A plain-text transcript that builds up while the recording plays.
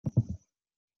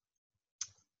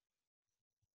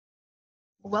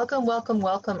Welcome, welcome,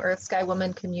 welcome, Earth Sky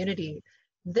Woman community.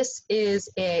 This is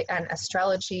an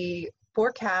astrology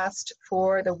forecast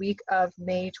for the week of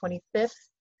May 25th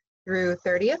through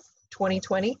 30th,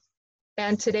 2020.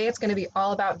 And today it's going to be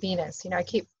all about Venus. I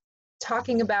keep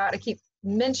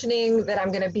mentioning that I'm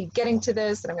going to be getting to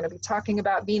this, and I'm going to be talking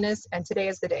about Venus, and today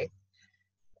is the day.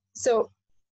 So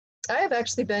I have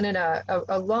actually been in a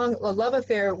love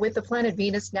affair with the planet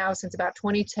Venus now since about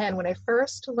 2010, when I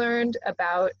first learned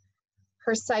about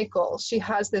her cycle. She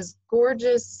has this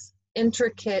gorgeous,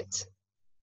 intricate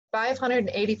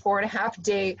 584.5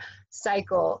 day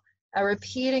cycle, a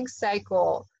repeating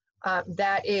cycle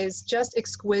that is just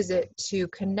exquisite to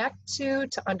connect to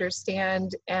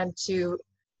understand, and to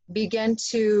begin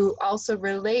to also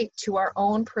relate to our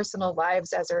own personal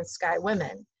lives as Earth Sky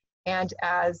women, and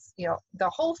as the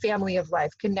whole family of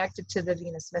life connected to the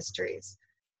Venus mysteries.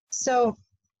 So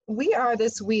we are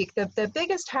this week, the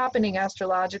biggest happening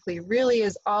astrologically really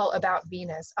is all about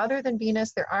Venus. Other than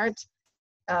Venus, there aren't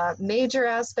major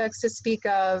aspects to speak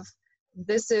of.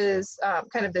 This is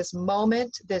kind of this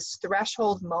moment, this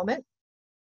threshold moment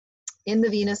in the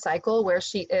Venus cycle where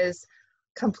she is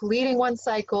completing one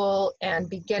cycle and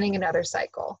beginning another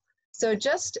cycle. So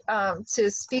just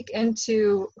to speak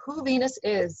into who Venus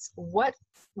is, what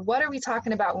are we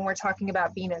talking about when we're talking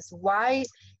about Venus? Why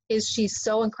is she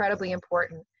so incredibly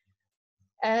important?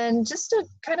 And just to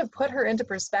kind of put her into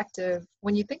perspective,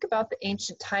 when you think about the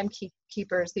ancient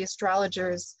timekeepers, the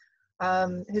astrologers,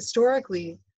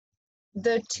 historically,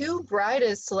 the two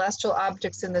brightest celestial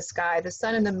objects in the sky, the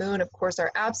sun and the moon, of course,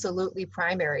 are absolutely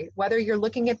primary. Whether you're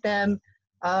looking at them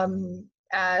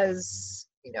as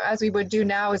we would do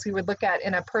now, as we would look at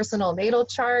in a personal natal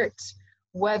chart,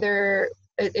 whether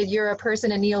you're a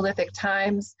person in Neolithic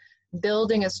times,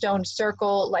 building a stone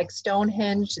circle like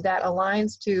Stonehenge that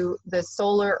aligns to the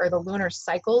solar or the lunar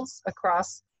cycles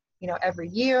across, every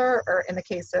year, or in the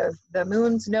case of the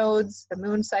moon's nodes, the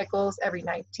moon cycles every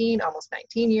almost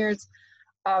 19 years.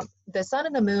 The sun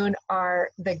and the moon are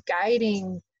the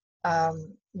guiding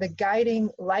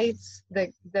lights,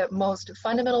 the most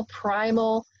fundamental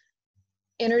primal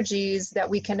energies that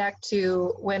we connect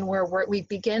to when we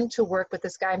begin to work with the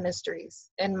sky mysteries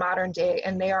in modern day.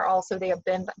 And they have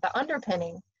been the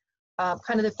underpinning,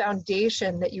 kind of the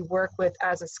foundation that you work with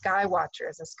as a sky watcher,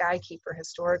 as a sky keeper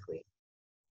historically.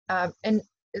 And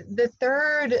the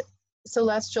third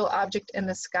celestial object in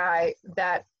the sky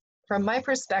that, from my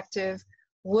perspective,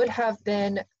 would have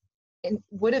been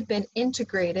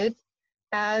integrated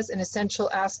as an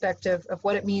essential aspect of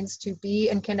what it means to be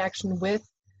in connection with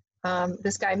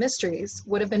the sky mysteries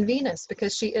would have been Venus,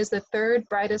 because she is the third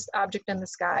brightest object in the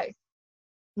sky.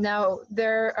 Now,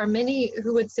 there are many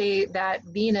who would say that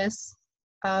Venus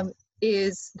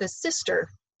is the sister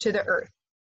to the Earth.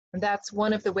 And that's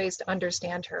one of the ways to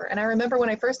understand her. And I remember when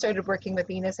I first started working with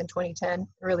Venus in 2010,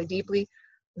 really deeply,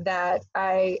 that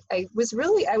I was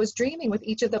dreaming with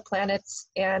each of the planets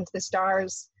and the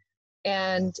stars,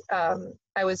 and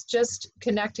I was just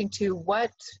connecting to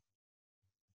what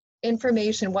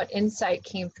information, what insight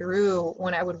came through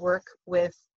when I would work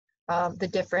with the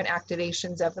different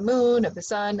activations of the moon, of the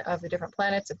sun, of the different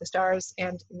planets, of the stars,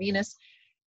 and Venus.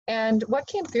 And what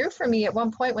came through for me at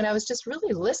one point when I was just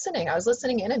really listening, I was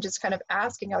listening in and just kind of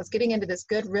asking, I was getting into this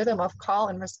good rhythm of call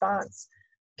and response,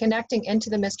 connecting into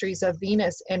the mysteries of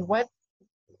Venus and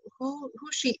who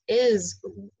she is,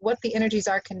 what the energies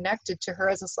are connected to her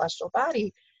as a celestial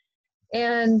body.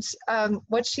 And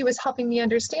what she was helping me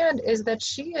understand is that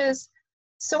she is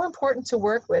so important to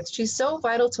work with. She's so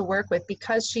vital to work with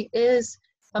because she is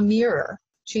a mirror.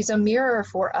 She's a mirror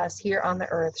for us here on the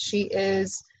Earth. She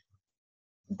is,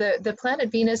 the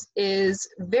planet Venus is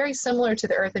very similar to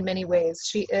the Earth in many ways.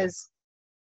 She is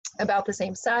about the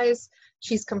same size.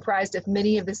 She's comprised of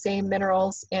many of the same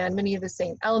minerals and many of the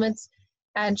same elements.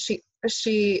 And so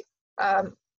she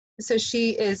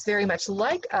is very much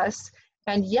like us.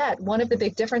 And yet, one of the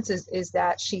big differences is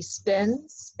that she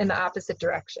spins in the opposite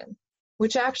direction,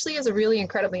 which actually is a really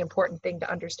incredibly important thing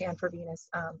to understand for Venus.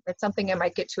 It's something I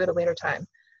might get to at a later time.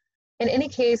 In any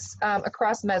case,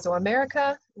 across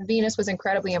Mesoamerica, Venus was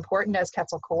incredibly important as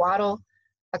Quetzalcoatl.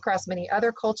 Across many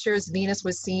other cultures, Venus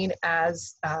was seen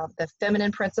as the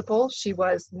feminine principle. She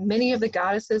was many of the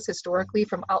goddesses historically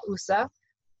from Al-Usa,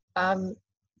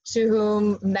 to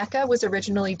whom Mecca was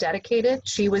originally dedicated.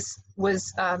 She was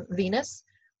Venus,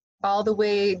 all the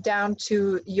way down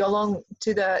to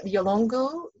the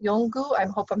Yolngu, I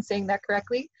hope I'm saying that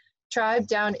correctly, tribe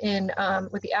down in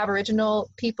with the Aboriginal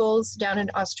peoples down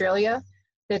in Australia,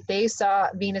 that they saw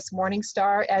Venus morning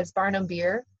star as Barnum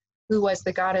Beer, who was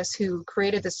the goddess who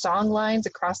created the song lines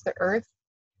across the earth.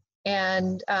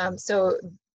 And so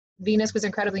Venus was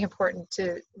incredibly important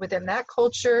within that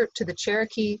culture, to the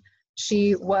Cherokee.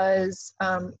 She was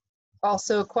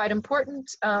also quite important,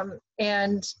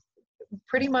 and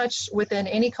pretty much within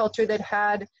any culture that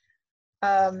had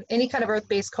any kind of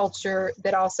earth-based culture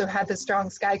that also had the strong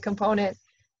sky component,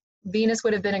 Venus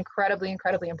would have been incredibly,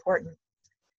 incredibly important.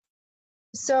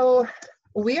 So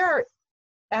we are,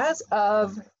 as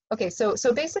of, okay, so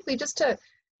basically just to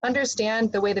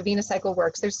understand the way the Venus cycle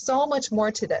works, there's so much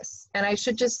more to this. And I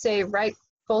should just say, right,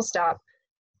 full stop,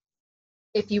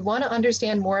 if you want to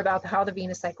understand more about how the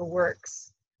Venus cycle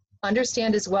works,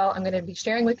 understand as well, I'm going to be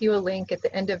sharing with you a link at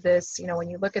the end of this, you know, when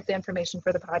you look at the information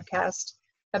for the podcast,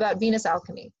 about Venus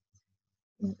alchemy.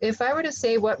 If I were to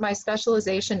say what my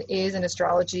specialization is in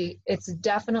astrology, it's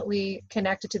definitely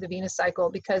connected to the Venus cycle,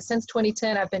 because since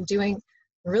 2010, I've been doing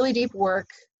really deep work,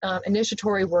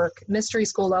 initiatory work, mystery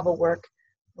school level work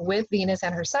with Venus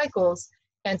and her cycles.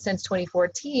 And since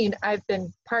 2014, I've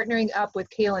been partnering up with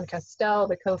Kaylin Castell,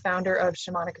 the co-founder of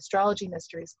Shamanic Astrology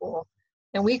Mystery School.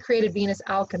 And we created Venus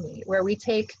Alchemy, where we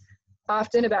take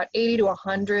often about 80 to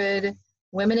 100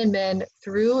 women and men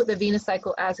through the Venus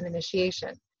cycle as an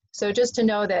initiation. So just to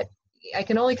know that I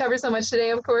can only cover so much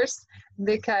today, of course,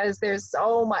 because there's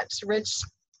so much rich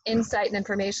insight and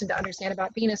information to understand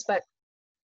about Venus. But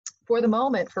for the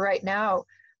moment, for right now,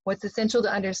 what's essential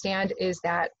to understand is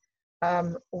that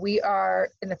we are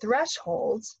in the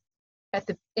threshold at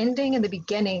the ending and the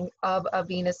beginning of a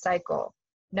Venus cycle.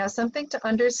 Now, something to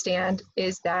understand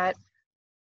is that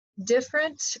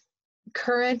different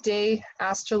current day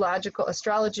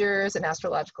astrologers and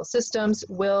astrological systems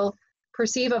will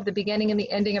perceive of the beginning and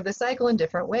the ending of the cycle in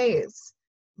different ways.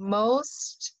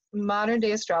 Most modern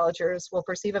day astrologers will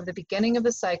perceive of the beginning of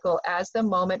the cycle as the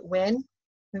moment when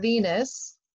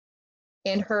Venus,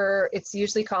 in her, it's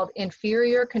usually called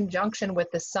inferior conjunction with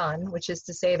the sun, which is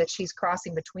to say that she's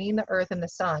crossing between the earth and the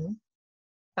sun.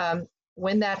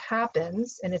 When that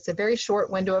happens, and it's a very short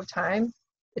window of time,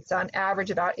 it's on average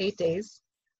about 8 days.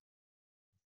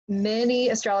 Many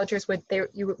astrologers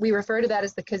we refer to that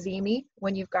as the Cazimi,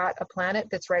 when you've got a planet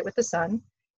that's right with the sun,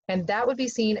 and that would be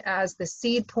seen as the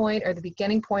seed point or the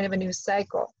beginning point of a new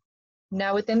cycle.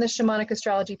 Now, within the shamanic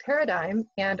astrology paradigm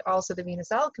and also the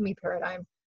Venus alchemy paradigm,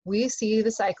 we see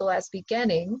the cycle as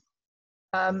beginning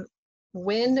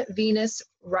when Venus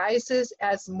rises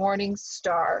as morning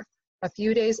star a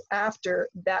few days after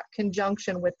that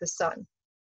conjunction with the sun.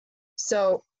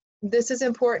 So this is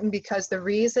important because the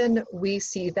reason we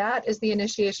see that as the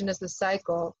initiation as the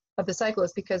cycle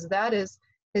is because that is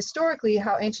historically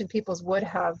how ancient peoples would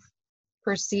have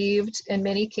perceived, in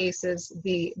many cases,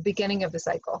 the beginning of the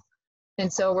cycle.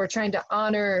 And so we're trying to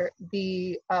honor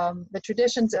the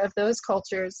traditions of those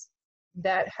cultures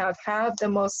that have had the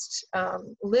most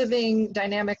living,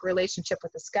 dynamic relationship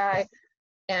with the sky,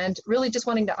 and really just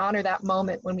wanting to honor that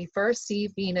moment when we first see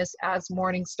Venus as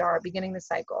morning star beginning the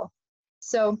cycle.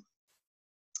 So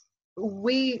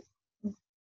we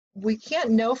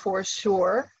can't know for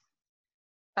sure,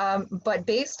 but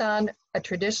based on a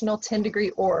traditional 10-degree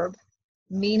orb,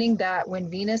 meaning that when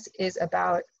Venus is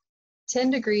about 10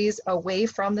 degrees away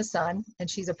from the sun and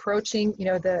she's approaching,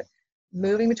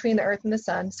 moving between the earth and the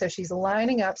sun, so she's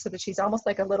lining up so that she's almost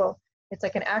like it's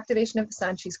like an activation of the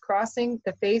sun. She's crossing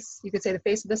the face, you could say the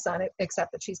face of the sun,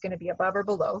 except that she's going to be above or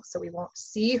below, so we won't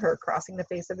see her crossing the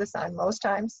face of the sun. Most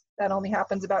times that only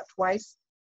happens about twice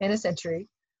in a century.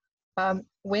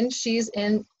 When she's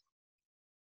in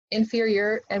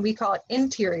inferior, and we call it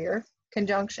interior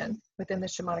conjunction within the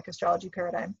shamanic astrology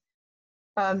paradigm,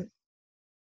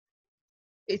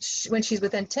 when she's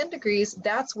within 10 degrees,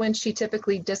 that's when she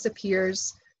typically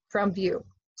disappears from view.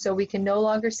 So we can no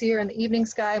longer see her in the evening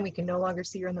sky, and we can no longer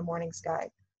see her in the morning sky.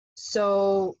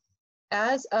 So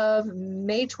as of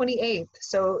May 28th,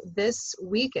 so this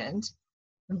weekend,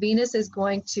 Venus is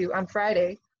going to, on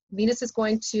Friday, Venus is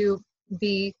going to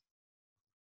be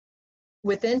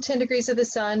within 10 degrees of the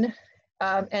sun.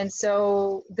 And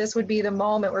so this would be the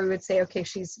moment where we would say, okay,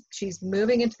 she's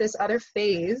moving into this other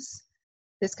phase,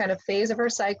 this kind of phase of her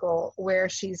cycle where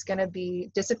she's going to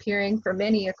be disappearing for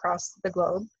many across the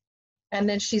globe. And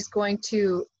then she's going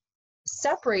to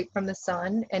separate from the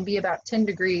sun and be about 10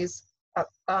 degrees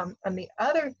on the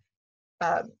other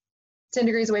 10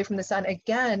 degrees away from the sun,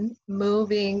 again,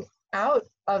 moving out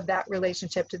of that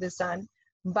relationship to the sun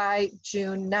by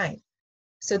June 9th.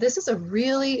 So this is a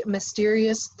really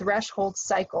mysterious threshold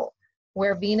cycle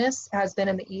where Venus has been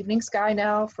in the evening sky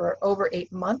now for over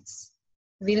 8 months.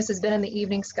 Venus has been in the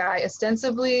evening sky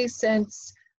ostensibly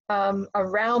since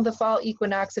around the fall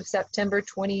equinox of September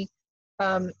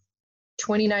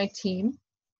 2019,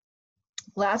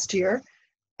 last year.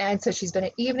 And so she's been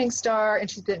an evening star, and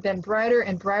she's been brighter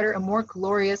and brighter and more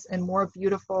glorious and more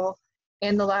beautiful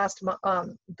in the last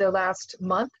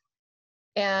month.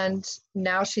 And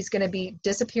now she's going to be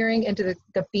disappearing into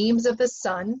the beams of the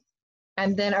sun.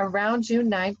 And then around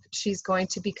June 9th, she's going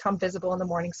to become visible in the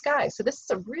morning sky. So this is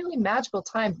a really magical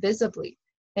time visibly.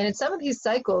 And in some of these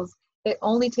cycles, it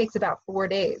only takes about 4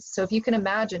 days. So if you can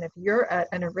imagine, if you're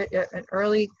an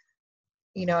early,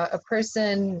 a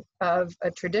person of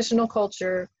a traditional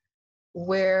culture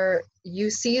where you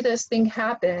see this thing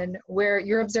happen, where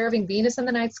you're observing Venus in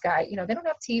the night sky, they don't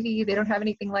have TV, they don't have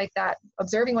anything like that.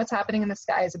 Observing what's happening in the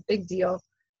sky is a big deal.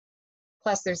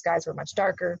 Plus their skies were much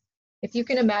darker. If you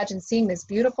can imagine seeing this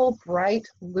beautiful, bright,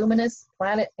 luminous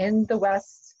planet in the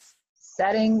west,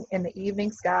 setting in the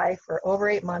evening sky for over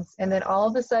 8 months, and then all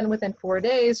of a sudden within 4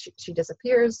 days, she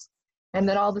disappears, and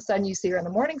then all of a sudden you see her in the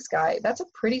morning sky, that's a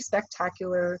pretty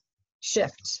spectacular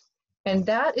shift. And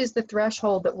that is the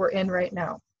threshold that we're in right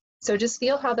now. So just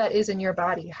feel how that is in your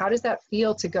body. How does that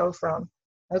feel to go from,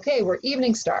 okay, we're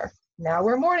evening star, now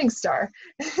we're morning star?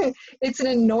 It's an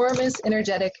enormous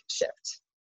energetic shift.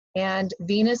 And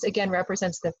Venus, again,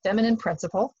 represents the feminine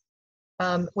principle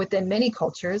within many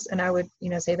cultures. And I would,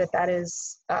 say that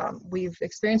is, we've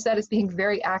experienced that as being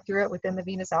very accurate within the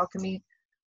Venus alchemy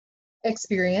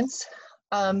experience.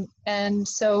 And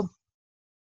so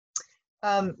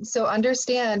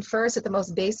understand first at the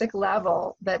most basic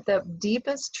level that the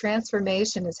deepest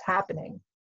transformation is happening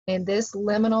in this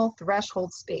liminal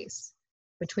threshold space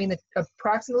between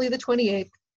approximately the 28th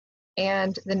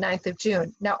and the 9th of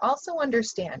June. Now also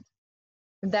understand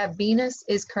that Venus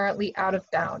is currently out of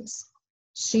bounds.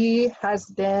 She has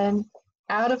been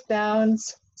out of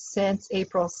bounds since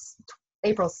April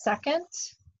 2nd,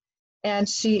 and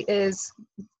she is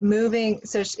moving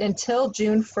until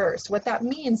June 1st. What that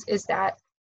means is that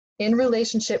in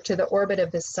relationship to the orbit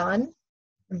of the sun,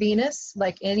 Venus,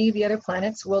 like any of the other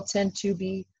planets, will tend to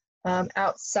be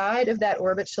outside of that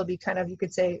orbit. She'll be kind of, you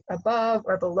could say, above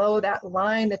or below that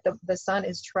line that the sun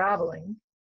is traveling.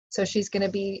 So she's going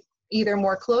to be either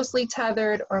more closely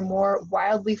tethered or more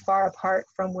wildly far apart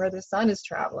from where the sun is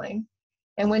traveling.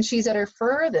 And when she's at her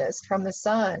furthest from the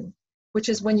sun, which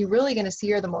is when you're really going to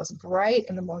see her the most bright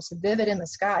and the most vivid in the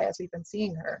sky, as we've been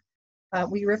seeing her,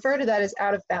 we refer to that as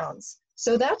out of bounds.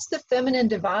 So that's the feminine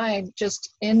divine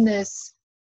just in this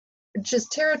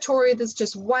territory that's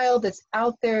just wild, that's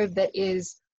out there, that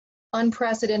is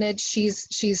unprecedented.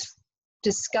 She's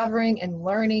discovering and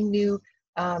learning new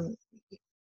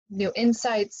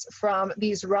insights from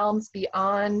these realms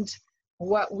beyond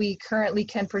what we currently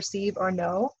can perceive or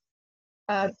know.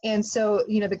 And so,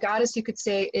 the goddess, you could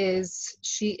say,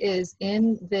 she is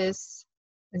in this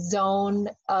zone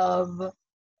of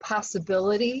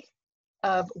possibility,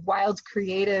 of wild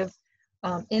creative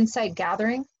insight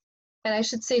gathering. And I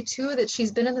should say too that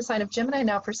she's been in the sign of Gemini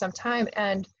now for some time.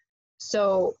 And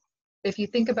so if you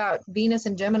think about Venus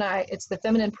and Gemini, it's the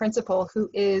feminine principle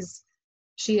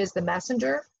she is the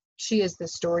messenger, she is the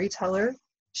storyteller,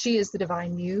 she is the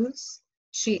divine muse,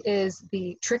 she is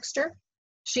the trickster.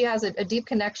 She has a deep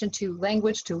connection to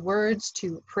language, to words,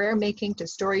 to prayer making, to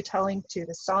storytelling, to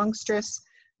the songstress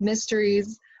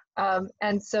mysteries.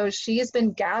 And so she has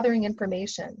been gathering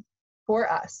information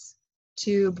for us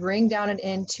to bring down and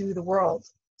into the world.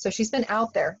 So she's been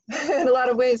out there in a lot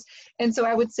of ways. And so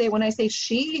I would say, when I say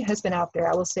she has been out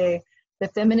there, I will say the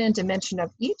feminine dimension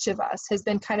of each of us has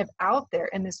been kind of out there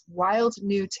in this wild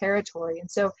new territory. And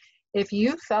so if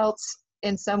you felt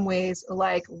in some ways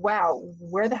like, wow,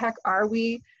 where the heck are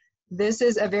we? This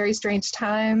is a very strange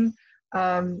time.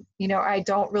 I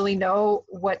don't really know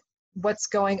what's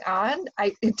going on.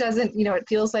 It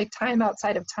feels like time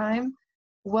outside of time.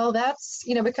 Well, that's,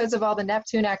 because of all the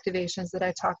Neptune activations that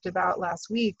I talked about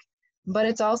last week, but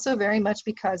it's also very much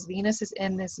because Venus is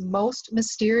in this most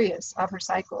mysterious of her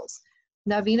cycles.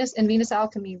 Now, Venus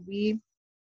alchemy, we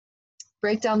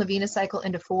break down the Venus cycle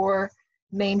into 4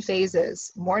 main phases.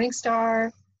 Morning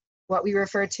star, what we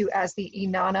refer to as the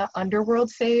Inanna underworld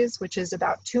phase, which is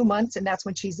about 2 months, and that's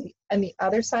when she's on the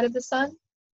other side of the sun.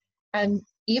 And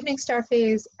evening star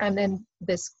phase, and then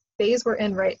this phase we're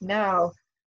in right now,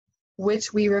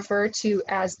 which we refer to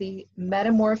as the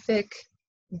metamorphic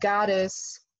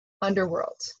goddess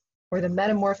underworld, or the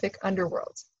metamorphic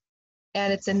underworld.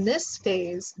 And it's in this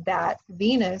phase that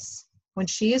Venus, when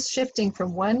she is shifting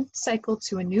from one cycle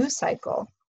to a new cycle,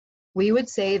 we would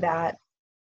say that,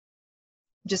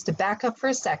 just to back up for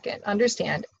a second,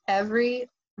 understand every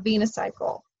Venus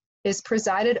cycle is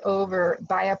presided over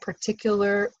by a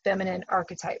particular feminine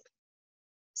archetype.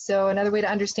 So another way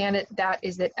to understand it, that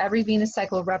is that every Venus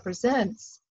cycle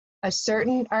represents a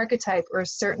certain archetype or a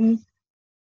certain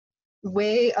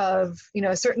way of,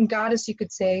 a certain goddess, you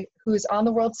could say, who's on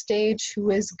the world stage,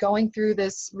 who is going through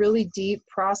this really deep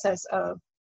process of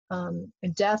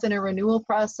death and a renewal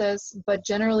process. But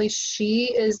generally,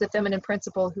 she is the feminine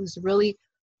principle who's really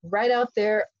right out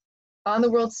there on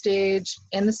the world stage,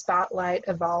 in the spotlight,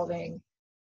 evolving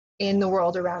in the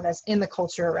world around us, in the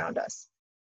culture around us.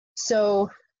 So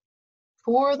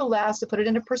for the last, to put it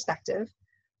into perspective,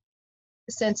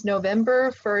 since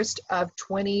November 1st of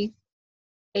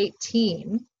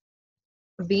 2018,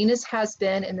 Venus has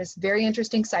been in this very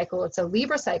interesting cycle. It's a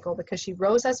Libra cycle because she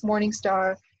rose as morning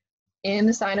star in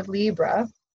the sign of Libra,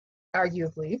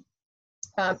 arguably.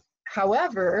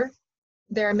 However,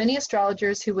 there are many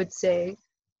astrologers who would say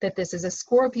that this is a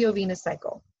Scorpio Venus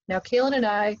cycle. Now, Kaylin and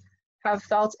I have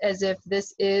felt as if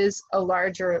this is a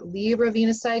larger Libra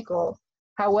Venus cycle.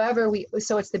 However,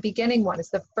 so it's the beginning one. It's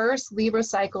the first Libra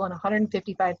cycle in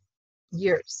 155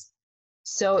 years.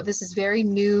 So this is very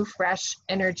new, fresh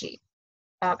energy.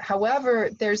 However,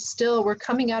 we're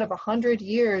coming out of 100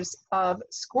 years of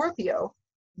Scorpio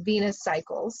Venus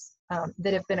cycles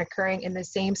that have been occurring in the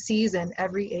same season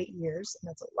every 8 years. And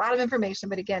that's a lot of information,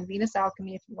 but again, Venus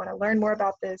alchemy, if you want to learn more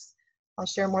about this, I'll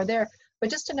share more there. But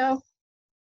just to know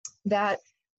that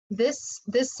this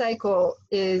cycle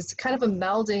is kind of a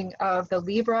melding of the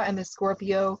Libra and the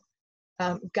Scorpio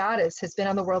goddess has been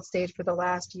on the world stage for the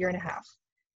last year and a half.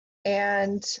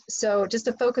 And so just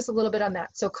to focus a little bit on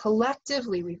that. So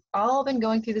collectively, we've all been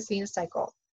going through this Venus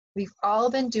cycle. We've all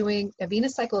been doing, a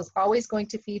Venus cycle is always going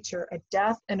to feature a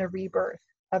death and a rebirth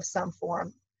of some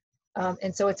form.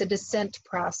 And so it's a descent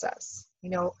process.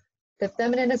 The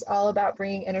feminine is all about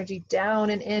bringing energy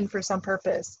down and in for some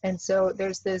purpose. And so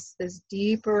there's this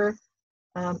deeper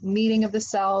meeting of the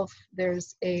self.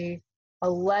 There's a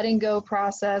letting go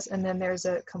process, and then there's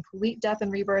a complete death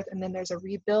and rebirth, and then there's a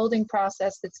rebuilding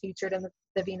process that's featured in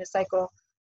the Venus cycle.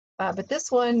 But this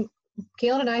one,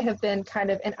 Kaylin and I have been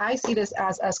and I see this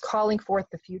as us calling forth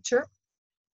the future.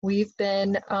 We've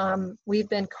been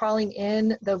calling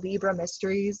in the Libra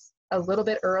mysteries a little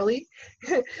bit early,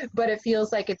 but it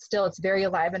feels like it's very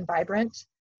alive and vibrant.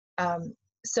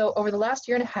 So over the last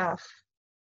year and a half,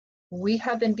 we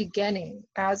have been beginning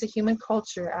as a human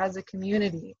culture, as a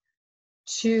community,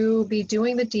 to be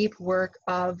doing the deep work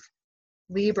of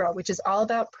Libra, which is all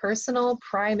about personal,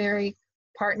 primary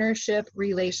partnership,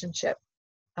 relationship.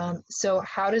 So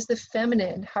how does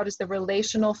the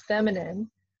relational feminine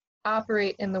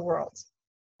operate in the world?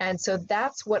 And so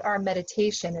that's what our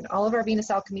meditation and all of our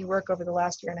Venus alchemy work over the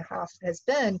last year and a half has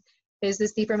been, is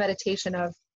this deeper meditation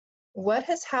of what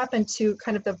has happened to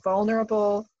kind of the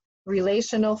vulnerable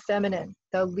relational feminine,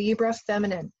 the Libra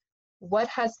feminine. What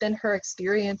has been her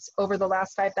experience over the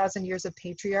last 5,000 years of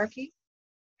patriarchy?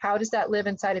 How does that live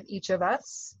inside of each of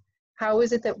us? How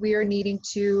is it that we are needing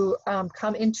to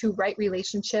come into right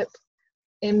relationship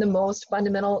in the most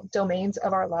fundamental domains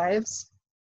of our lives?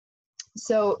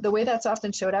 So the way that's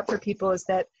often showed up for people is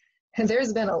that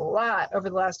there's been a lot over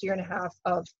the last year and a half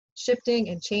of shifting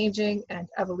and changing and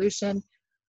evolution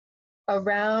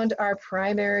around our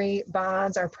primary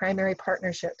bonds, our primary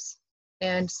partnerships.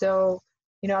 And so,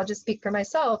 I'll just speak for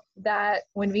myself that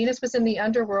when Venus was in the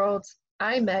underworld,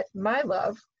 I met my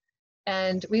love,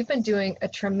 and we've been doing a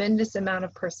tremendous amount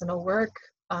of personal work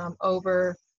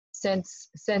since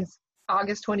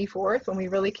August 24th, when we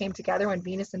really came together, when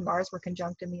Venus and Mars were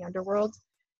conjunct in the underworld.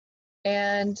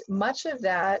 And much of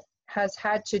that has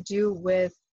had to do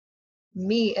with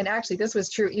me, and actually this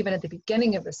was true even at the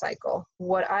beginning of the cycle.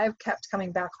 What I've kept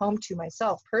coming back home to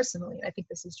myself personally, and I think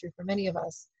this is true for many of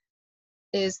us,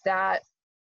 is that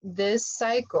this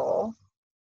cycle,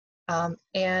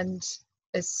 and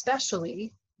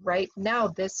especially right now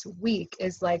this week,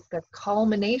 is like the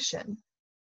culmination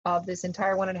of this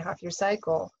entire 1.5-year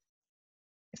cycle.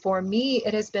 For me,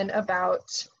 it has been about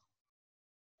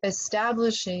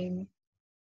establishing,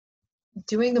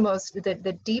 doing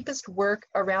the deepest work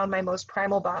around my most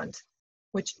primal bond,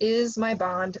 which is my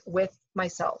bond with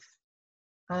myself.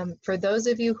 For those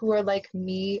of you who are like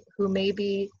me, who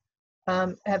maybe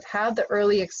have had the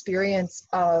early experience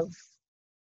of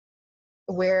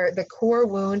where the core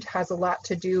wound has a lot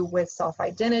to do with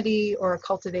self-identity or a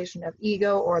cultivation of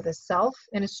ego or the self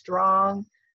in a strong,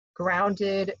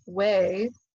 grounded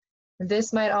way,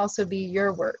 this might also be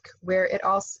your work, where it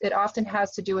often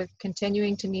has to do with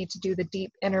continuing to need to do the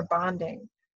deep inner bonding,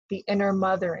 the inner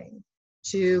mothering,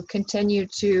 to continue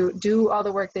to do all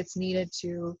the work that's needed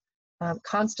to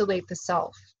constellate the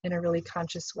self in a really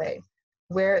conscious way,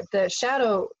 where the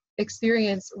shadow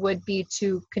experience would be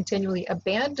to continually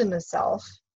abandon the self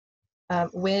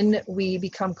when we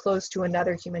become close to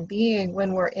another human being,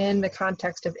 when we're in the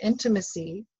context of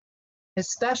intimacy,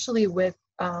 especially with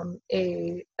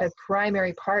a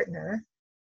primary partner.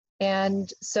 And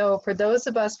so for those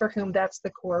of us for whom that's the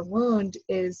core wound,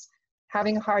 is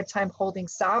having a hard time holding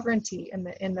sovereignty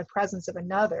in the presence of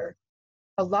another.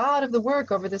 A lot of the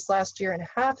work over this last year and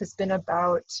a half has been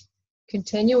about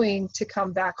continuing to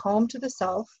come back home to the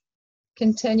self,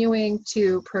 continuing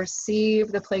to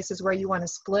perceive the places where you want to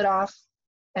split off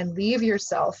and leave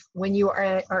yourself when you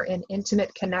are in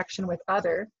intimate connection with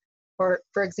other. Or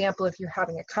for example, if you're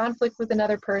having a conflict with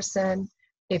another person,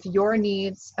 if your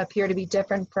needs appear to be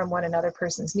different from what another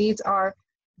person's needs are,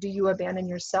 do you abandon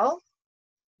yourself?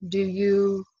 Do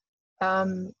you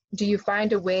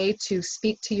find a way to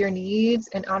speak to your needs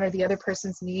and honor the other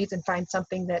person's needs and find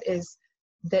something that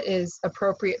is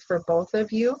appropriate for both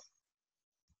of you?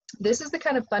 This is the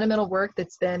kind of fundamental work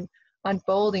that's been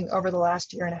unfolding over the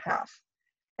last year and a half.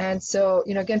 And so,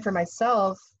 again, for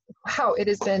myself, wow,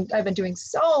 I've been doing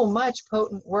so much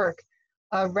potent work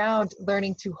around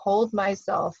learning to hold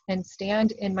myself and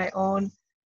stand in my own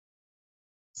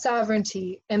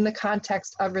sovereignty in the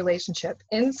context of relationship,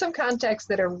 in some contexts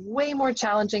that are way more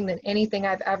challenging than anything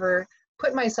I've ever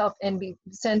put myself in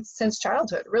since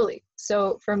childhood, really.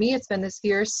 So for me, it's been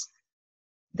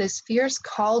this fierce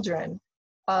cauldron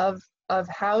of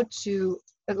how to,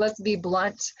 let's be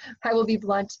blunt, I will be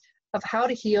blunt, of how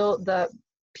to heal the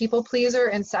people pleaser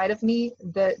inside of me,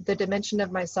 the dimension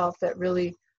of myself that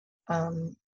really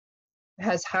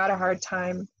has had a hard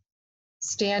time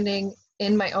standing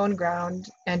in my own ground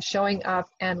and showing up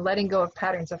and letting go of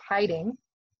patterns of hiding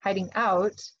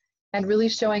out, and really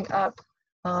showing up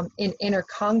in inner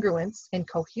congruence and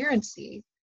coherency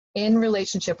in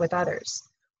relationship with others.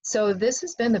 So this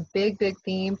has been the big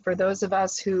theme for those of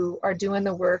us who are doing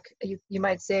the work. You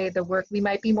might say the work, we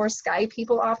might be more sky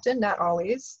people often, not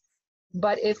always.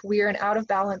 But if we're an out of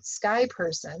balance sky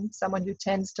person, someone who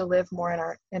tends to live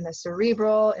more in the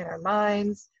cerebral, in our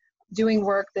minds, doing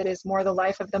work that is more the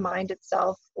life of the mind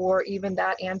itself, or even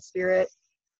that and spirit,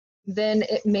 then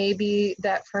it may be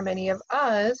that for many of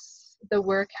us, the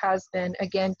work has been,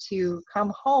 again, to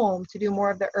come home, to do more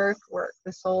of the earth work,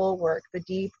 the soul work, the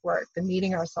deep work, the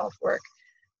meeting ourself work,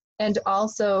 and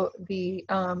also the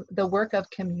work of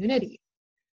community,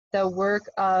 the work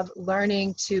of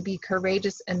learning to be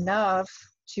courageous enough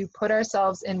to put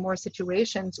ourselves in more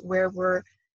situations where we're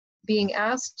being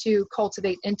asked to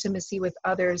cultivate intimacy with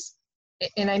others.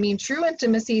 And I mean true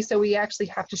intimacy, so we actually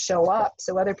have to show up.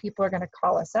 So other people are going to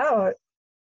call us out,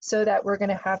 so that we're going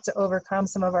to have to overcome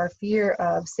some of our fear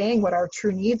of saying what our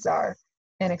true needs are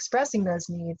and expressing those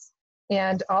needs.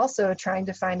 And also trying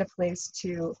to find a place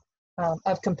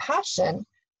of compassion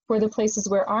for the places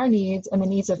where our needs and the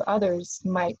needs of others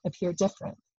might appear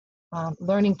different.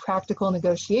 Learning practical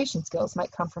negotiation skills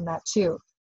might come from that too.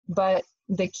 But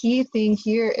the key thing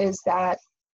here is that,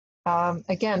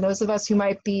 again, those of us who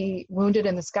might be wounded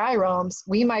in the sky realms,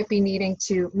 we might be needing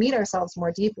to meet ourselves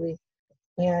more deeply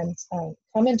and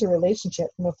come into relationship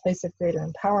from a place of greater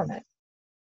empowerment.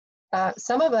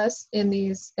 Some of us in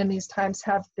these times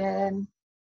have been,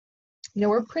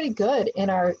 we're pretty good in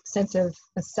our sense of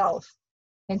self.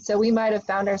 And so we might have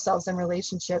found ourselves in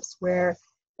relationships where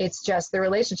it's just the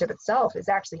relationship itself is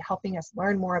actually helping us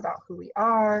learn more about who we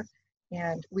are,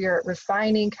 and we are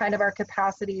refining kind of our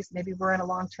capacities. Maybe we're in a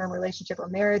long-term relationship or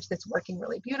marriage that's working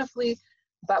really beautifully,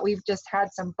 but we've just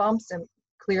had some bumps, and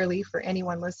clearly for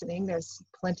anyone listening, there's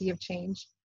plenty of change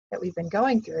that we've been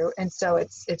going through. And so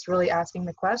it's really asking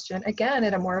the question, again,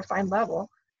 at a more refined level,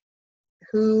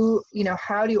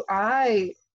 how do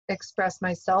I express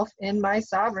myself in my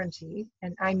sovereignty?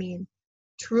 And I mean,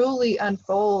 truly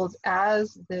unfold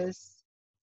as this,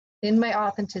 in my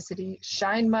authenticity,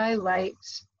 shine my light,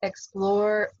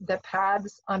 explore the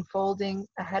paths unfolding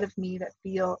ahead of me that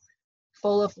feel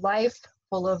full of life,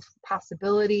 full of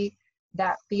possibility,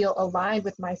 that feel aligned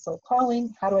with my soul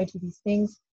calling. How do I do these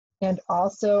things? And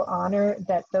also honor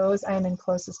that those I'm in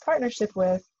closest partnership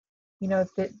with,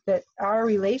 that our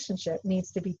relationship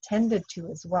needs to be tended to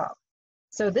as well.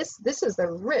 So this is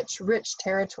the rich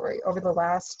territory over the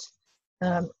last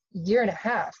year and a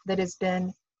half that has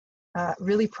been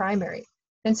really primary.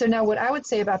 And so now what I would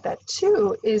say about that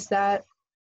too is that,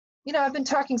 I've been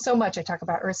talking so much. I talk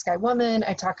about Earth Sky Woman.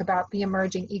 I talk about the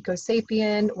emerging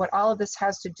eco-sapien. What all of this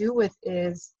has to do with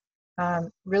is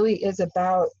really is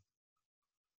about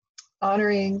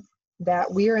honoring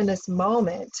that we are in this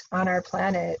moment on our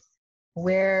planet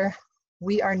where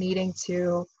we are needing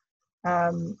to,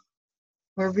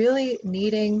 we're really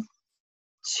needing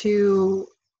to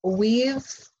weave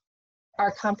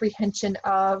our comprehension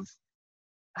of,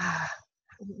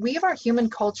 weave our human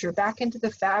culture back into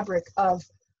the fabric of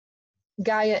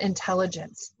Gaia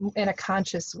intelligence in a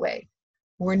conscious way.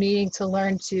 We're needing to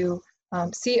learn to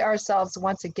see ourselves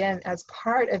once again as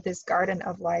part of this garden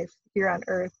of life here on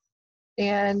Earth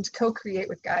and co-create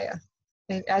with Gaia,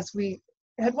 and as we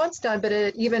had once done, but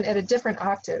even at a different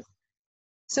octave.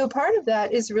 So part of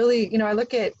that is really, you know, I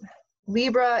look at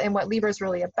Libra and what Libra is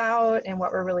really about and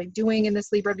what we're really doing in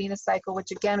this Libra Venus cycle,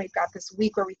 which again, we've got this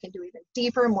week where we can do even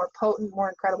deeper, more potent, more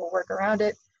incredible work around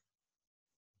it,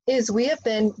 is we have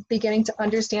been beginning to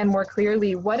understand more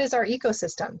clearly what is our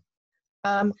ecosystem.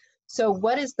 So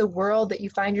what is the world that you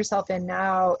find yourself in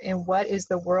now, and what is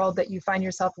the world that you find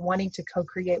yourself wanting to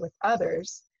co-create with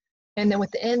others? And then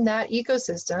within that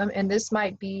ecosystem, and this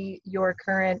might be your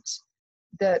current,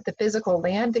 the physical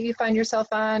land that you find yourself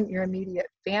on, your immediate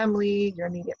family, your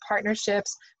immediate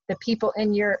partnerships, the people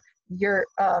in your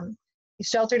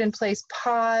sheltered in place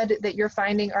pod that you're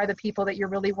finding are the people that you're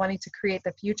really wanting to create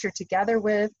the future together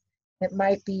with. It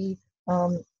might be,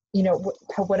 you know,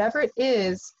 whatever it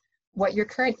is, what your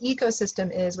current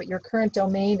ecosystem is, what your current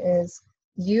domain is,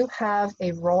 you have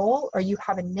a role or you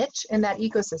have a niche in that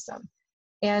ecosystem.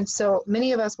 And so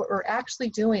many of us, what we're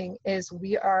actually doing is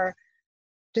we are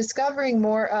discovering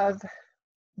more of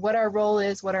what our role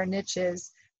is, what our niche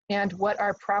is, and what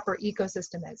our proper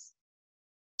ecosystem is.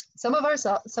 Some of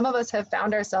us have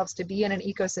found ourselves to be in an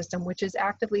ecosystem which is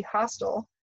actively hostile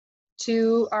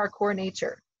to our core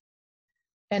nature.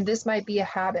 And this might be a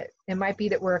habit. It might be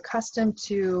that we're accustomed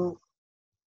to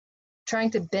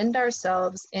trying to bend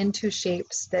ourselves into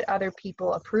shapes that other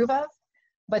people approve of,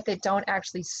 but that don't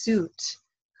actually suit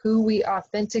who we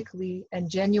authentically and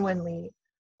genuinely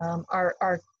are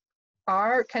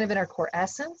kind of in our core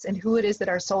essence, and who it is that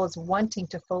our soul is wanting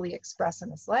to fully express in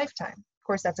this lifetime. Of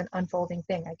course, that's an unfolding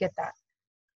thing. I get that.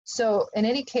 So in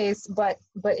any case, but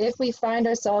if we find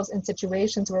ourselves in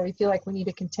situations where we feel like we need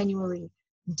to continually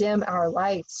dim our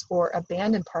lights or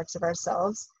abandon parts of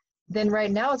ourselves, then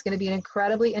right now it's going to be an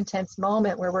incredibly intense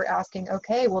moment where we're asking,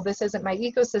 okay, well, this isn't my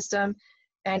ecosystem.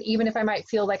 And even if I might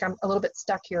feel like I'm a little bit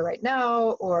stuck here right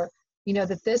now, or, you know,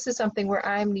 that this is something where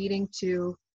I'm needing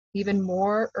to even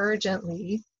more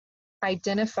urgently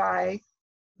identify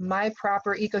my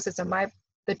proper ecosystem,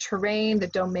 the terrain, the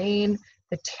domain,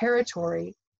 the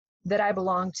territory that I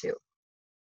belong to.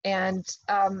 And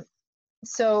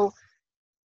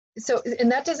and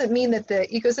that doesn't mean that the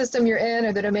ecosystem you're in,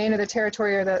 or the domain, or the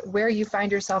territory, or where you find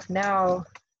yourself now,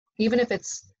 even if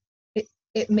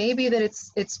it may be that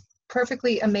it's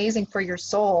perfectly amazing for your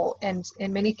soul, and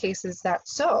in many cases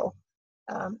that's so.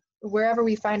 Wherever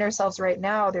we find ourselves right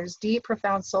now, there's deep,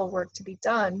 profound soul work to be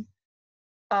done.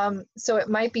 So it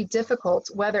might be difficult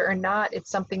whether or not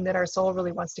it's something that our soul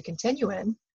really wants to continue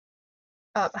in.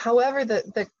 However,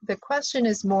 the question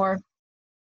is more,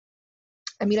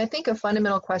 I mean, I think a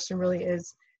fundamental question really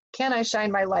is, can I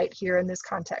shine my light here in this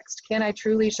context? Can I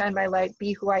truly shine my light,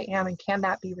 be who I am, and can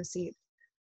that be received?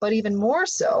 But even more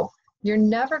so, you're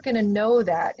never going to know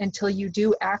that until you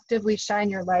do actively shine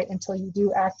your light, until you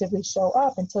do actively show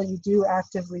up, until you do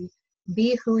actively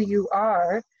be who you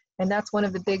are. And that's one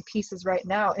of the big pieces right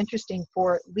now, interesting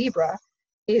for Libra,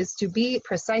 is to be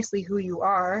precisely who you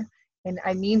are. And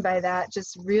I mean by that,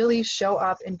 just really show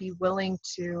up and be willing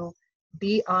to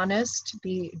be honest,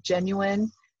 be genuine,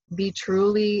 be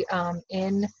truly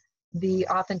in the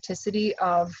authenticity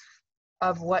of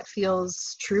what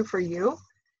feels true for you.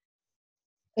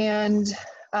 And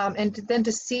then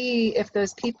to see if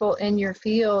those people in your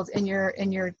field, in your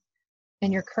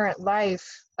current life,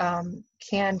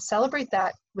 can celebrate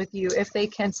that with you, if they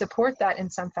can support that in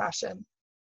some fashion.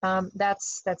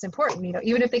 That's important, you know,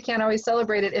 even if they can't always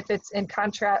celebrate it, if it's in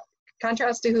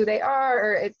contrast to who they are,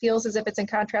 or it feels as if it's in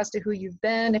contrast to who you've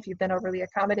been, if you've been overly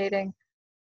accommodating,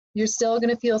 you're still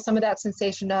going to feel some of that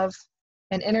sensation of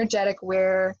an energetic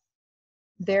where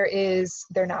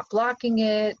they're not blocking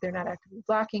it, they're not actively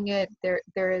blocking it,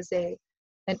 there is an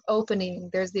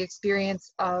opening, there's the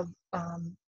experience of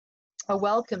a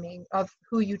welcoming of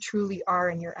who you truly are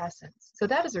in your essence. So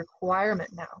that is a requirement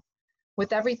now.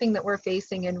 With everything that we're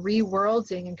facing and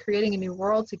reworlding and creating a new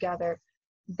world together,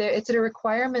 it's a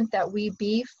requirement that we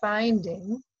be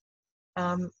finding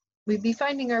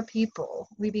our people,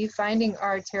 we be finding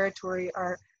our territory,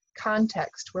 our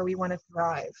context where we want to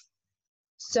thrive.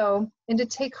 So, and to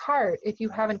take heart if you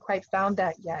haven't quite found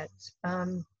that yet.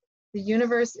 The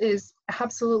universe is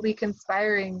absolutely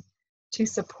conspiring to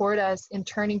support us in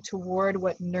turning toward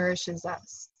what nourishes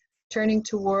us, turning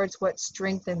towards what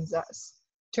strengthens us,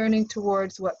 turning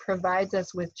towards what provides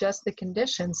us with just the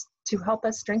conditions to help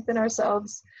us strengthen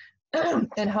ourselves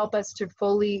and help us to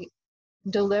fully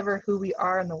deliver who we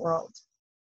are in the world.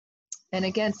 And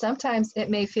again, sometimes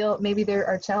it may feel, maybe there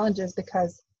are challenges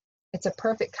because it's a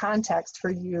perfect context for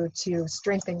you to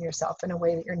strengthen yourself in a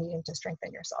way that you're needing to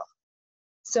strengthen yourself.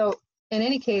 So in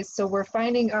any case, so we're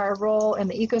finding our role in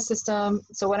the ecosystem.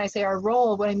 So when I say our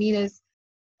role, what I mean is,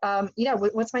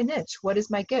 what's my niche? What is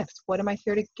my gift? What am I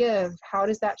here to give? How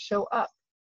does that show up?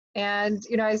 And,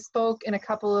 I spoke in a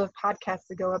couple of podcasts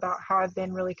ago about how I've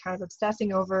been really kind of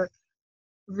obsessing over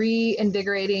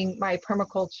reinvigorating my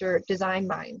permaculture design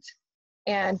mind.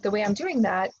 And the way I'm doing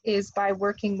that is by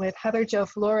working with Heather Jo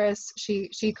Flores.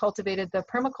 She cultivated the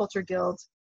Permaculture Guild,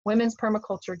 Women's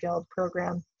Permaculture Guild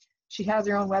program. She has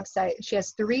her own website. She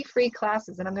has 3 free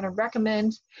classes, and I'm going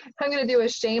to do a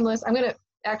shameless, I'm going to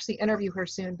actually interview her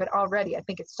soon, but already I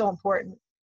think it's so important.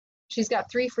 She's got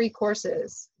 3 free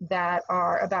courses that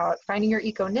are about finding your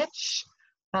eco niche,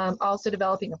 also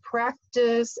developing a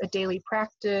practice, a daily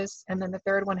practice, and then the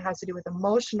third one has to do with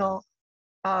emotional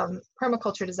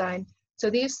permaculture design. So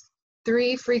these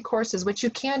 3 free courses, which you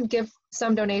can give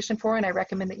some donation for, and I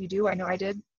recommend that you do, I know I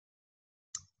did,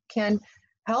 can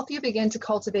help you begin to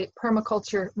cultivate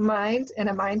permaculture mind and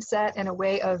a mindset and a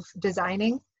way of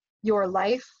designing your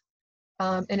life.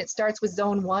 And it starts with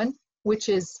zone 1, which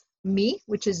is me,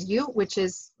 which is you, which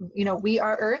is, we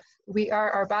are Earth, we are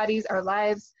our bodies, our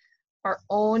lives, our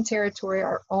own territory,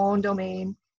 our own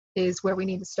domain is where we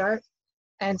need to start.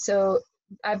 And so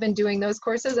I've been doing those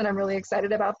courses and I'm really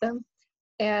excited about them.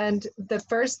 And the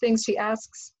first things she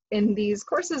asks in these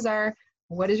courses are,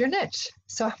 what is your niche?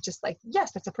 So I'm just like,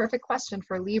 yes, that's a perfect question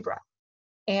for Libra.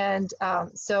 And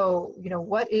so,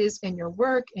 what is in your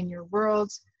work, in your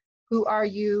world? Who are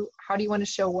you? How do you want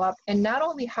to show up? And not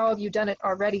only how have you done it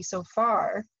already so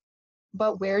far,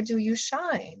 but where do you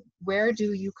shine? Where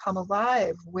do you come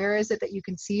alive? Where is it that you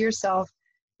can see yourself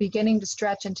beginning to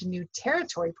stretch into new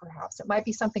territory, perhaps? It might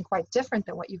be something quite different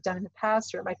than what you've done in the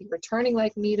past, or it might be returning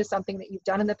like me to something that you've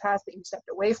done in the past that you stepped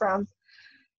away from,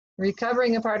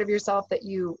 recovering a part of yourself that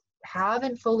you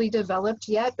haven't fully developed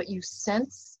yet, but you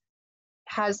sense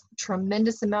has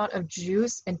tremendous amount of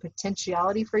juice and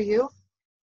potentiality for you.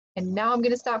 And now I'm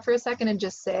going to stop for a second and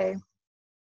just say,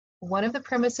 one of the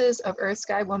premises of Earth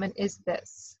Sky Woman is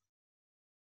this.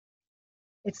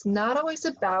 It's not always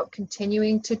about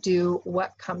continuing to do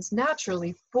what comes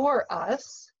naturally for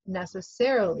us,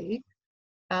 necessarily,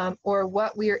 or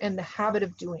what we are in the habit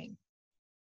of doing.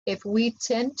 If we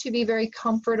tend to be very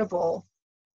comfortable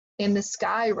in the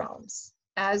sky realms,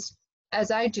 as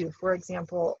I do, for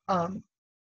example,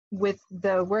 with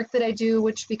the work that I do,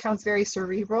 which becomes very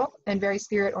cerebral and very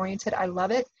spirit oriented, I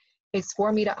love it. It's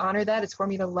for me to honor that. It's for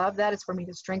me to love that. It's for me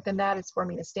to strengthen that. It's for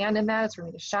me to stand in that. It's for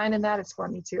me to shine in that. It's for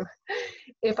me to,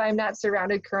 if I'm not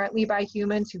surrounded currently by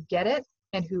humans who get it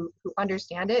and who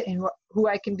understand it and who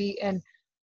I can be in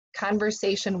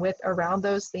conversation with around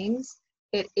those things,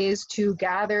 it is to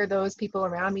gather those people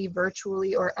around me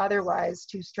virtually or otherwise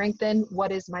to strengthen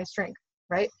what is my strength,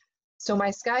 right? So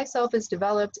my sky self is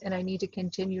developed and I need to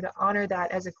continue to honor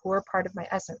that as a core part of my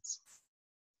essence.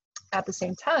 At the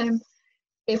same time,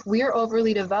 if we're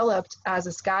overly developed as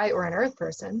a sky or an earth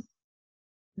person,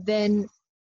 then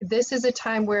this is a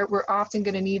time where we're often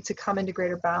going to need to come into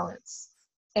greater balance.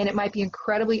 And it might be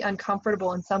incredibly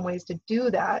uncomfortable in some ways to do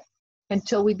that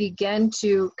until we begin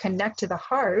to connect to the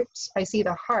heart. I see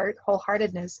the heart,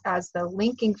 wholeheartedness, as the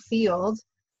linking field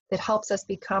that helps us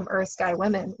become Earth Sky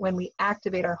Women when we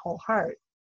activate our whole heart,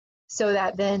 so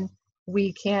that then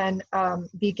we can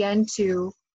begin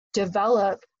to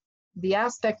develop the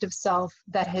aspect of self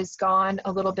that has gone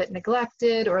a little bit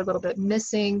neglected or a little bit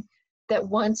missing, that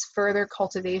wants further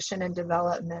cultivation and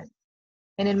development.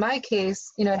 And in my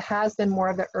case, it has been more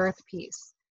of the earth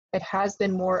piece. It has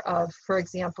been more of, for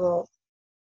example,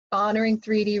 honoring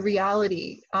 3D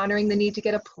reality, honoring the need to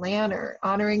get a planner,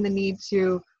 honoring the need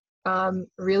to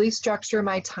really structure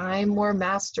my time more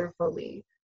masterfully.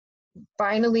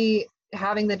 Finally,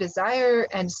 having the desire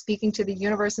and speaking to the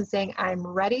universe and saying, I'm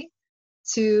ready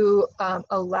to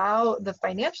allow the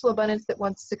financial abundance that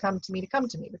wants to come to me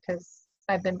because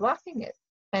I've been blocking it.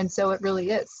 And so it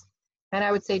really is. And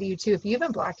I would say to you too, if you've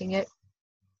been blocking it,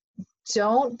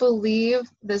 don't believe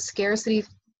the scarcity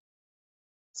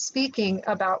speaking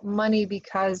about money,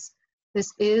 because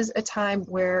this is a time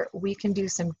where we can do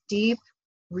some deep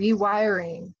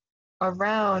rewiring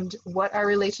around what our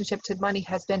relationship to money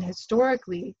has been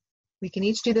historically. We can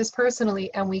each do this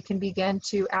personally, and we can begin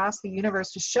to ask the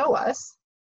universe to show us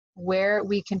where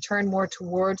we can turn more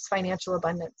towards financial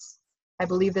abundance. I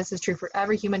believe this is true for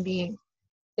every human being.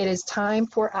 It is time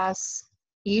for us,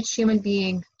 each human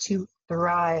being, to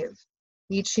thrive.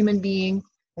 Each human being,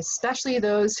 especially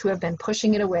those who have been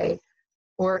pushing it away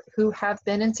or who have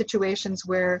been in situations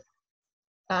where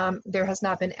there has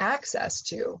not been access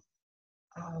to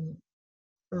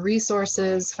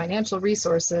resources, financial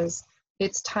resources,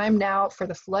 it's time now for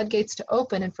the floodgates to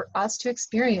open and for us to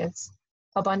experience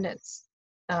abundance.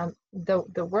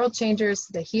 The world changers,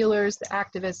 the healers, the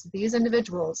activists, these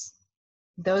individuals,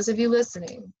 those of you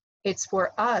listening, it's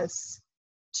for us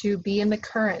to be in the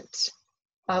current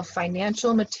of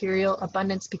financial, material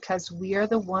abundance, because we are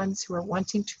the ones who are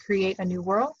wanting to create a new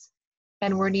world,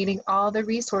 and we're needing all the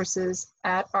resources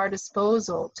at our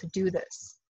disposal to do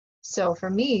this. So for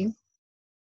me,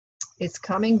 it's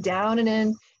coming down and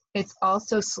in. It's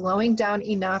also slowing down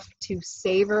enough to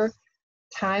savor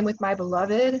time with my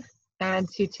beloved, and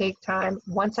to take time,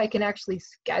 once I can actually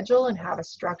schedule and have a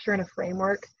structure and a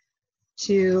framework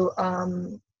to,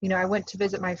 I went to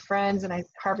visit my friends and I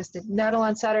harvested nettle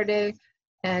on Saturday,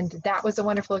 and that was a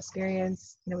wonderful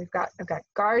experience. I've got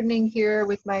gardening here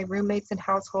with my roommates and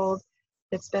household.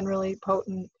 It's been really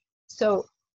potent. So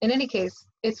in any case,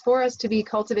 it's for us to be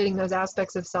cultivating those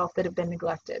aspects of self that have been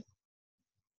neglected.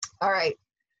 All right.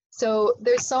 So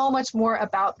there's so much more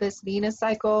about this Venus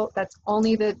cycle. That's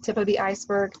only the tip of the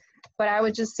iceberg. But I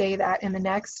would just say that in the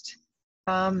next,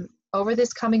 over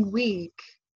this coming week,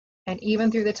 and even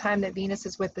through the time that Venus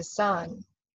is with the sun,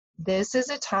 this is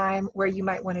a time where you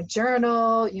might want to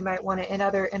journal. You might want to,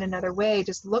 in another way,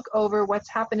 just look over what's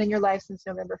happened in your life since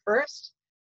November 1st.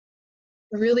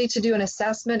 Really to do an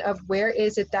assessment of where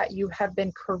is it that you have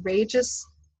been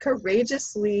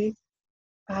courageously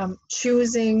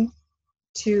choosing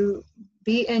to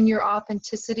be in your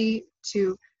authenticity,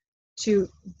 to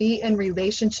be in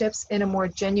relationships in a more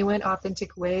genuine,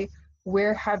 authentic way.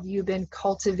 Where have you been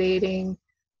cultivating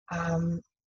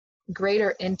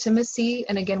greater intimacy,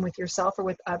 and again, with yourself or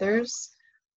with others?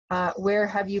 Where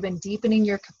have you been deepening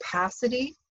your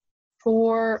capacity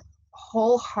for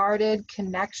wholehearted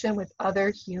connection with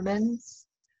other humans?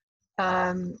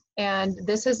 And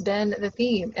this has been the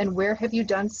theme. And where have you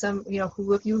done some,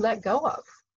 who have you let go of?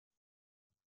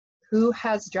 Who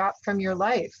has dropped from your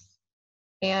life?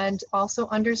 And also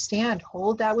understand,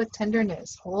 hold that with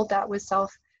tenderness, hold that with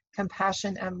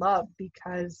self-compassion and love,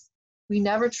 because we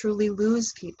never truly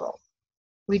lose people.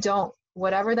 We don't.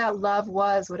 Whatever that love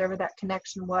was, whatever that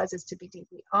connection was, is to be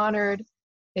deeply honored.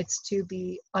 It's to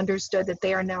be understood that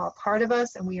they are now a part of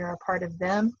us and we are a part of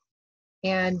them.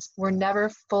 And we're never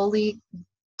fully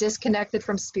disconnected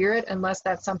from spirit unless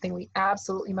that's something we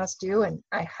absolutely must do. And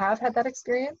I have had that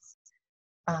experience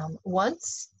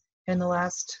once in the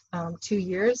last 2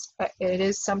 years. It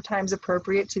is sometimes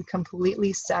appropriate to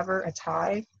completely sever a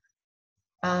tie.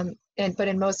 But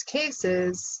in most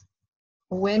cases,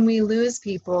 when we lose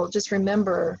people, just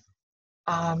remember,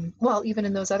 even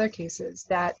in those other cases,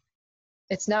 that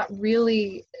it's not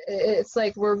really, it's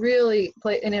like we're really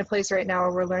in a place right now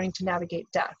where we're learning to navigate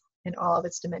death in all of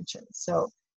its dimensions. So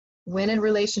when a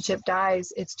relationship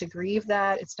dies, it's to grieve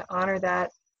that, it's to honor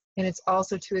that, and it's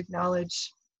also to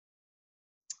acknowledge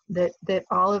that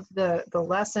all of the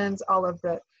lessons, all of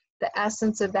the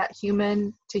essence of that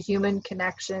human to human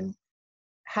connection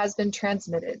has been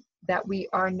transmitted, that we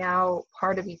are now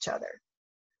part of each other.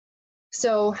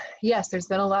 So yes, there's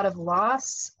been a lot of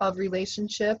loss of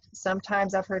relationship.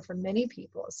 Sometimes I've heard from many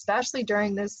people, especially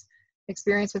during this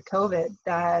experience with COVID,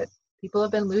 that people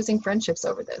have been losing friendships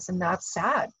over this, and that's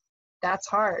sad. That's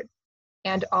hard.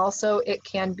 And also it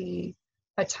can be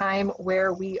a time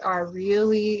where we are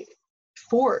really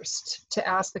forced to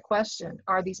ask the question,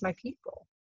 are these my people?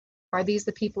 Are these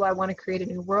the people I want to create a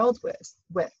new world with?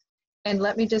 And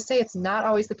let me just say, it's not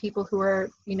always the people who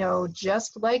are,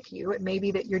 just like you. It may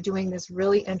be that you're doing this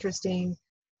really interesting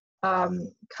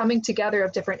coming together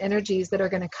of different energies that are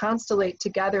going to constellate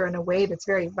together in a way that's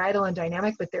very vital and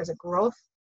dynamic, but there's a growth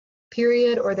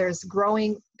period, or there's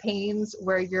growing pains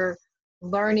where you're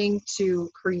learning to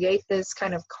create this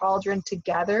kind of cauldron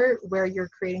together where you're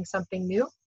creating something new.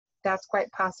 That's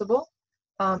quite possible.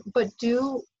 But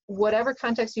do whatever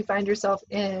context you find yourself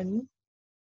in,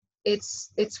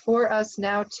 it's for us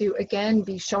now to, again,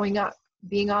 be showing up,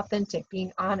 being authentic,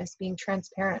 being honest, being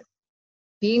transparent,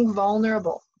 being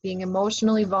vulnerable, being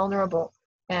emotionally vulnerable.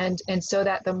 And so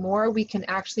that the more we can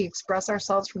actually express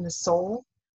ourselves from the soul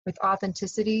with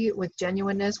authenticity, with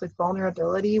genuineness, with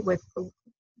vulnerability, with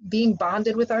being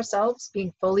bonded with ourselves,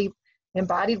 being fully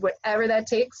embodied, whatever that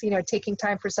takes, taking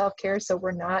time for self-care so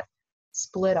we're not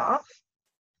split off.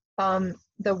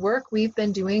 The work we've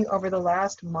been doing over the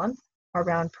last month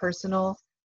around personal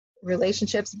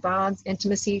relationships, bonds,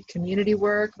 intimacy, community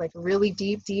work, like really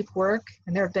deep work,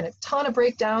 and there have been a ton of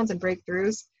breakdowns and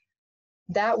breakthroughs.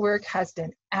 That work has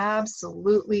been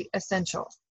absolutely essential.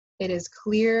 It has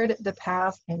cleared the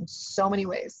path in so many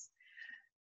ways.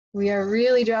 We are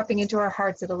really dropping into our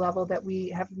hearts at a level that we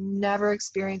have never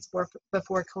experienced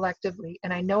before collectively.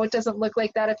 And I know it doesn't look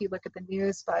like that if you look at the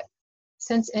news, but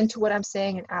sense into what I'm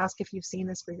saying and ask if you've seen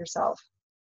this for yourself.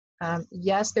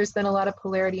 Yes, there's been a lot of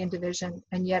polarity and division,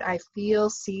 and yet I feel,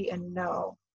 see, and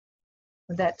know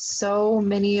that so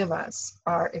many of us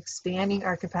are expanding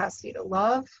our capacity to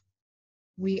love.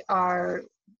 We are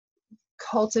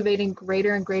cultivating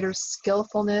greater and greater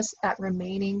skillfulness at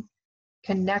remaining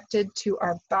connected to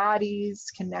our bodies,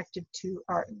 connected to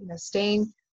our,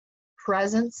 staying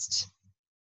presenced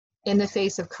in the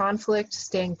face of conflict,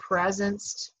 staying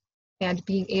presenced, and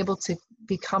being able to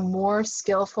become more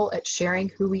skillful at sharing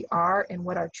who we are and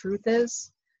what our truth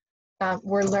is.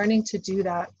 We're learning to do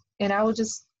that. And I will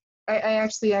just, I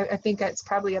think it's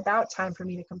probably about time for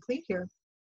me to complete here.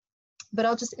 But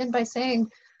I'll just end by saying,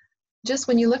 just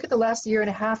when you look at the last year and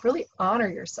a half, really honor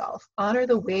yourself. Honor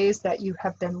the ways that you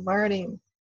have been learning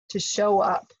to show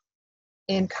up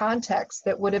in contexts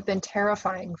that would have been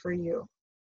terrifying for you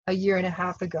a year and a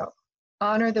half ago.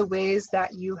 Honor the ways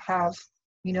that you have,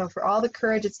 for all the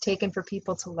courage it's taken for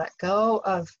people to let go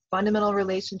of fundamental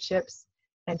relationships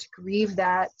and to grieve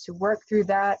that, to work through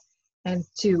that, and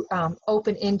to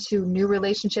open into new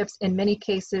relationships. In many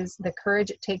cases, the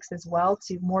courage it takes as well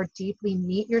to more deeply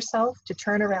meet yourself, to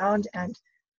turn around and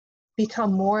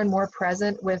become more and more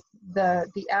present with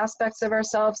the aspects of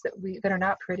ourselves that are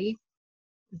not pretty.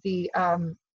 I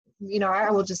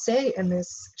will just say, in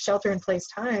this shelter-in-place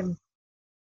time,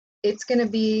 it's going to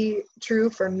be true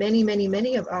for many, many,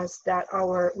 many of us that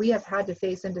we have had to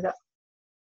face into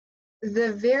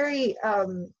the very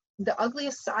the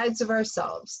ugliest sides of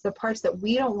ourselves, the parts that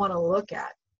we don't want to look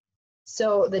at.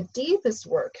 So the deepest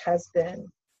work has been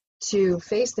to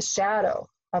face the shadow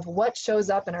of what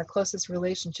shows up in our closest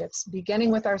relationships,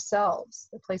 beginning with ourselves,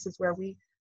 the places where we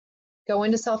go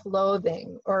into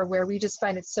self-loathing or where we just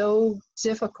find it so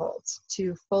difficult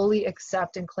to fully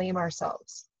accept and claim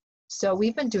ourselves. So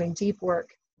we've been doing deep work.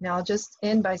 Now I'll just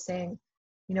end by saying,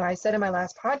 I said in my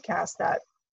last podcast that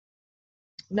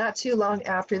not too long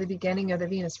after the beginning of the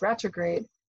Venus retrograde,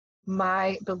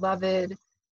 my beloved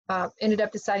ended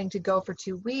up deciding to go for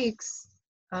 2 weeks.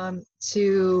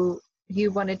 He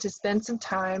wanted to spend some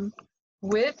time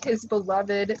with his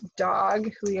beloved dog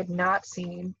who he had not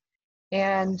seen.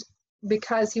 And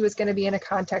because he was going to be in a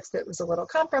context that was a little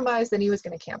compromised, then he was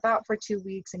going to camp out for 2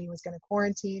 weeks and he was going to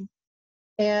quarantine.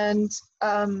 And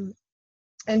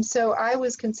so I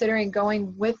was considering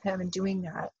going with him and doing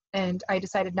that. And I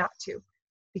decided not to,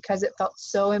 because it felt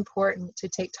so important to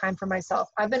take time for myself.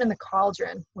 I've been in the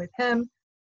cauldron with him,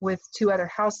 with 2 other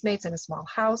housemates in a small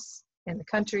house in the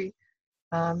country.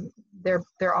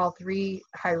 They're all 3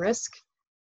 high risk.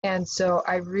 And so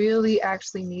I really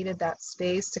actually needed that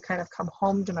space to kind of come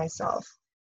home to myself.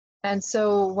 And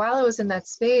so while I was in that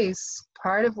space,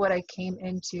 part of what I came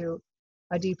into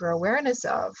a deeper awareness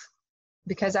of,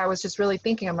 because I was just really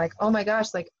thinking, I'm like, oh my gosh,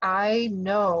 I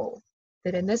know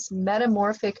that in this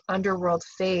metamorphic underworld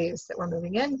phase that we're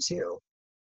moving into,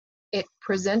 it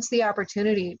presents the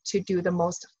opportunity to do the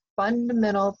most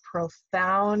fundamental,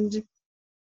 profound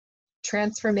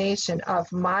transformation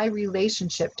of my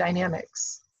relationship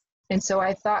dynamics. And so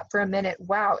I thought for a minute,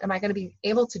 wow, am I going to be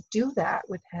able to do that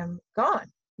with him gone?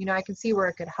 I can see where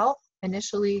it could help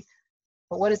initially,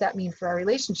 but what does that mean for our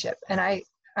relationship? And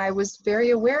I was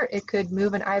very aware it could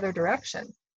move in either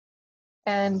direction.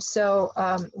 And so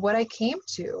what I came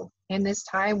to in this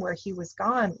time where he was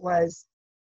gone was,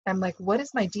 I'm like, what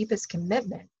is my deepest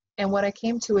commitment? And what I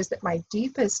came to is that my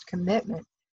deepest commitment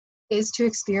is to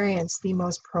experience the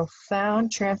most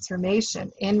profound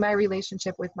transformation in my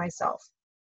relationship with myself.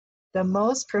 The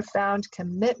most profound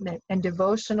commitment and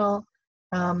devotional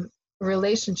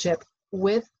relationship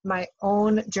with my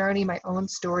own journey, my own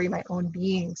story, my own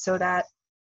being, so that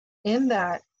in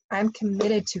that I'm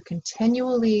committed to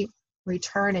continually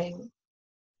returning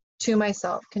to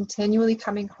myself, continually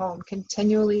coming home,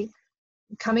 continually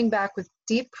coming back with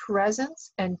deep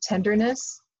presence and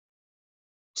tenderness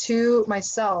to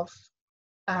myself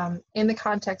in the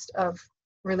context of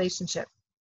relationship.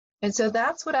 And so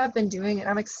that's what I've been doing, and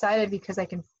I'm excited because I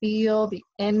can feel the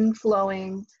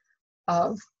inflowing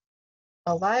of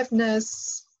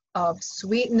aliveness, of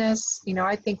sweetness.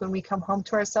 I think when we come home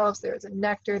to ourselves, there's a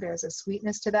nectar, there's a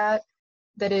sweetness to that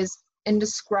is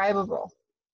indescribable.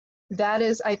 That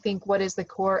is, I think, what is the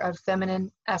core of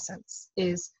feminine essence,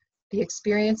 is the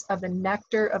experience of the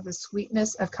nectar, of the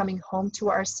sweetness of coming home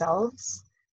to ourselves,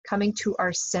 coming to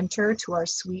our center, to our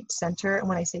sweet center. And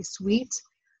when I say sweet,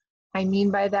 I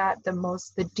mean by that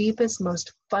the deepest,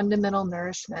 most fundamental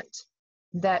nourishment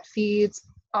that feeds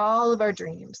all of our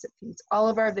dreams, that feeds all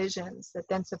of our visions, that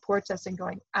then supports us in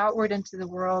going outward into the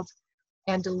world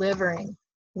and delivering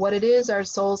what it is our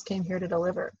souls came here to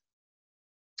deliver.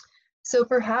 So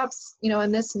perhaps,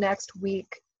 in this next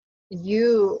week,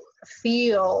 you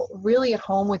feel really at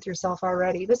home with yourself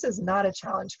already. This is not a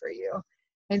challenge for you.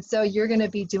 And so you're going to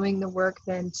be doing the work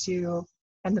then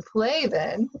and the play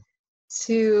then,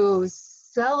 to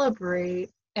celebrate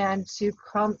and to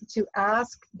come to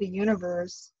ask the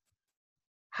universe,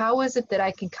 how is it that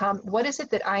I can what is it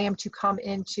that I am to come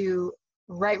into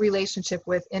right relationship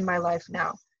with in my life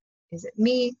now? Is it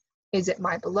me? Is it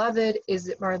my beloved? Is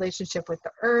it my relationship with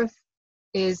the earth?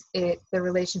 Is it the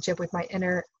relationship with my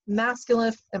inner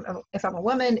masculine? If I'm a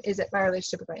woman, is it my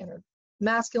relationship with my inner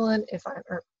masculine? If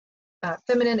I'm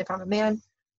feminine, if I'm a man,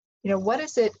 what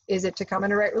is it? Is it to come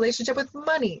in a right relationship with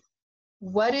money?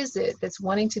 What is it that's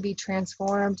wanting to be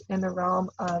transformed in the realm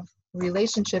of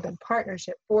relationship and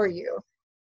partnership for you?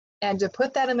 And to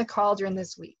put that in the cauldron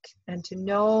this week, and to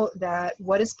know that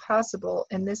what is possible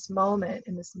in this moment,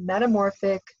 in this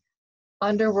metamorphic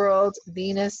underworld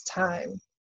Venus time,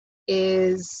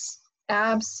 is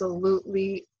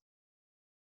absolutely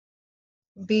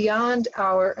beyond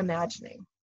our imagining.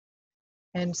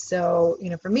 And so,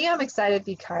 for me, I'm excited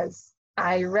because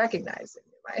I recognize it.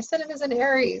 My ascendant is in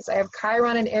Aries. I have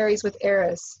Chiron in Aries with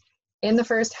Eris in the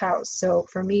first house. So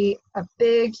for me, a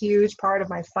big, huge part of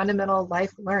my fundamental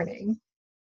life learning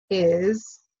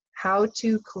is how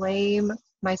to claim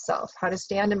myself, how to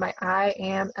stand in my I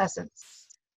am essence.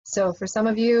 So for some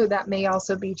of you, that may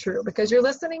also be true because you're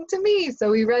listening to me, so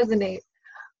we resonate.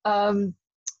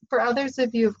 For others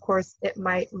of you, of course, it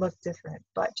might look different,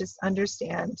 but just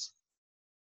understand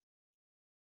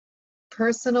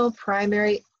personal,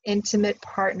 primary, intimate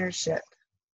partnership,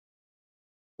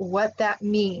 what that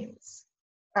means,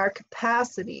 our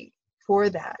capacity for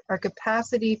that, our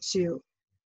capacity to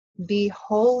be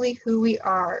wholly who we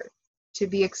are, to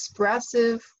be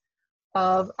expressive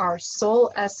of our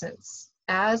soul essence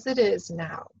as it is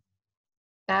now,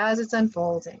 as it's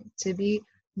unfolding, to be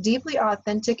deeply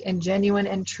authentic and genuine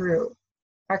and true.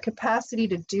 Our capacity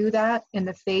to do that in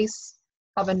the face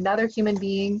of another human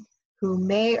being who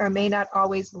may or may not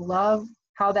always love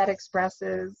how that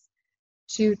expresses,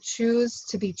 to choose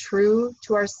to be true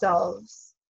to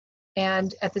ourselves,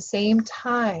 and at the same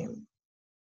time,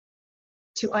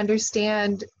 to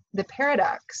understand the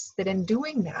paradox that in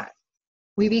doing that,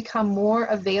 we become more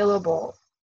available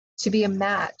to be a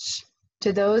match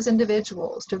to those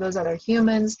individuals, to those other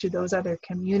humans, to those other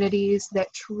communities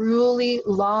that truly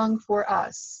long for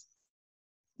us.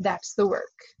 That's the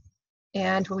work.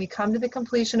 And when we come to the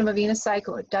completion of a Venus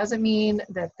cycle, it doesn't mean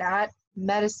that that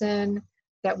medicine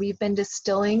that we've been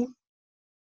distilling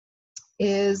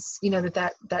is,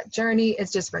 that journey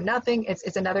is just for nothing.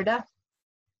 It's another death.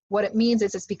 What it means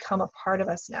is it's become a part of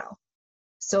us now.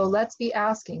 So let's be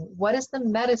asking, what is the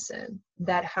medicine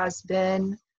that has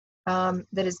been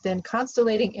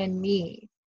constellating in me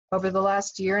over the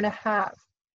last year and a half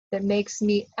that makes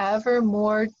me ever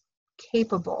more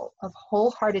capable of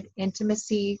wholehearted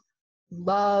intimacy,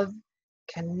 love,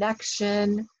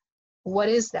 connection? What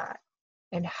is that?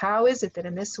 And how is it that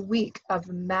in this week of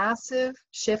massive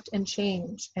shift and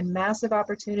change and massive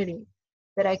opportunity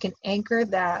that I can anchor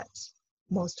that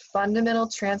most fundamental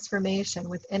transformation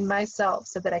within myself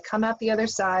so that I come out the other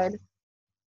side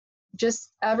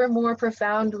just ever more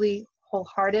profoundly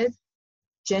wholehearted,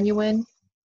 genuine,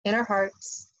 in our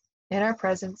hearts, in our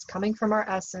presence, coming from our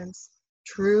essence,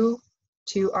 true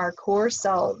to our core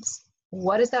selves?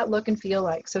 What does that look and feel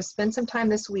like? So spend some time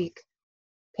this week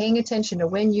paying attention to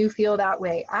when you feel that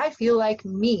way. I feel like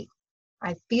me.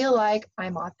 I feel like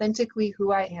I'm authentically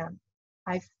who I am.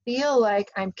 I feel like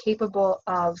I'm capable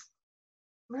of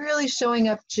really showing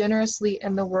up generously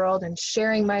in the world and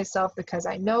sharing myself because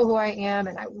I know who I am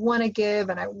and I want to give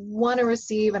and I want to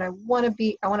receive and I want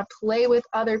to play with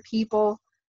other people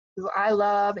who I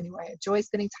love and who I enjoy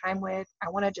spending time with. I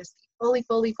want to just be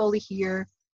fully here.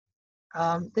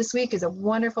 This week is a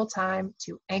wonderful time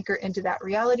to anchor into that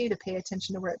reality, to pay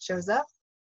attention to where it shows up,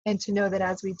 and to know that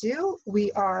as we do,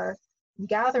 we are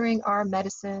gathering our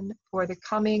medicine for the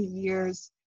coming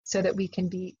years so that we can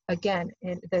be, again,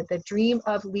 in the dream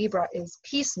of Libra is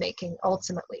peacemaking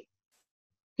ultimately.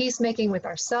 Peacemaking with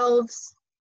ourselves,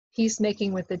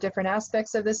 peacemaking with the different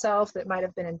aspects of the self that might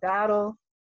have been in battle.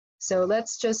 So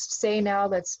let's just say now,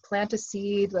 let's plant a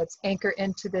seed, let's anchor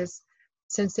into this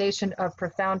sensation of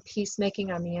profound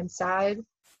peacemaking on the inside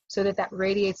so that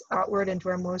radiates outward into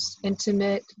our most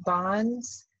intimate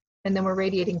bonds. And then we're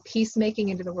radiating peacemaking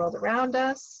into the world around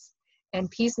us. And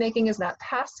peacemaking is not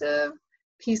passive.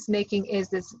 peacemaking is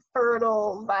this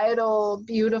fertile, vital,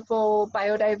 beautiful,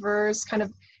 biodiverse kind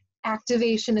of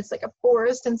activation. It's like a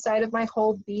forest inside of my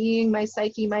whole being, my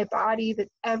psyche, my body, that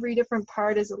every different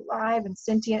part is alive and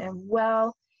sentient and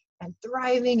well and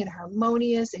thriving and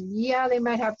harmonious. And yeah, they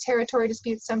might have territory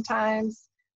disputes sometimes,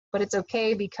 but it's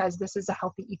okay because this is a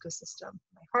healthy ecosystem.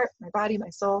 My heart, my body, my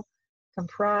soul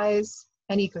comprise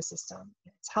an ecosystem.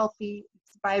 It's healthy,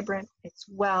 it's vibrant, it's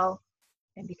well.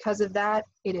 And because of that,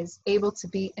 it is able to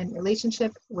be in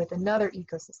relationship with another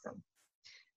ecosystem.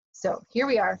 So here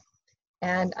we are.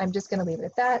 And I'm just going to leave it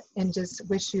at that and just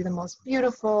wish you the most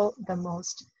beautiful, the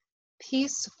most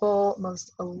peaceful,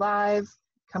 most alive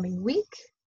coming week.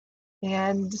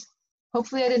 And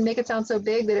hopefully I didn't make it sound so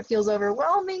big that it feels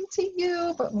overwhelming to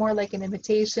you, but more like an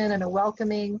invitation and a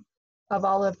welcoming of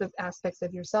all of the aspects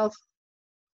of yourself.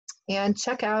 And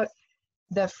check out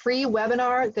the free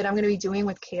webinar that I'm going to be doing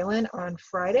with Kaylin on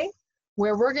Friday,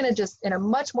 where we're going to just, in a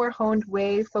much more honed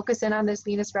way, focus in on this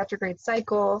Venus retrograde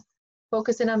cycle,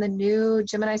 focus in on the new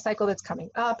Gemini cycle that's coming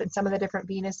up and some of the different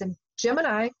Venus and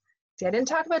Gemini. See, I didn't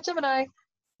talk about Gemini.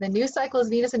 The new cycle is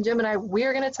Venus and Gemini.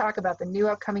 We're going to talk about the new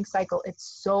upcoming cycle.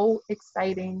 It's so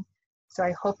exciting. So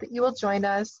I hope that you will join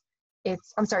us.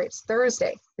 It's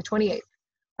Thursday, the 28th,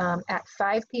 at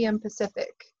 5 p.m.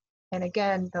 Pacific. And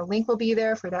again, the link will be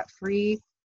there for that free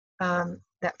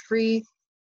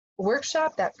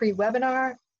workshop, that free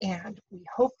webinar. And we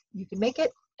hope you can make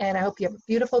it. And I hope you have a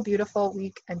beautiful, beautiful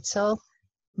week until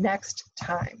next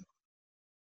time.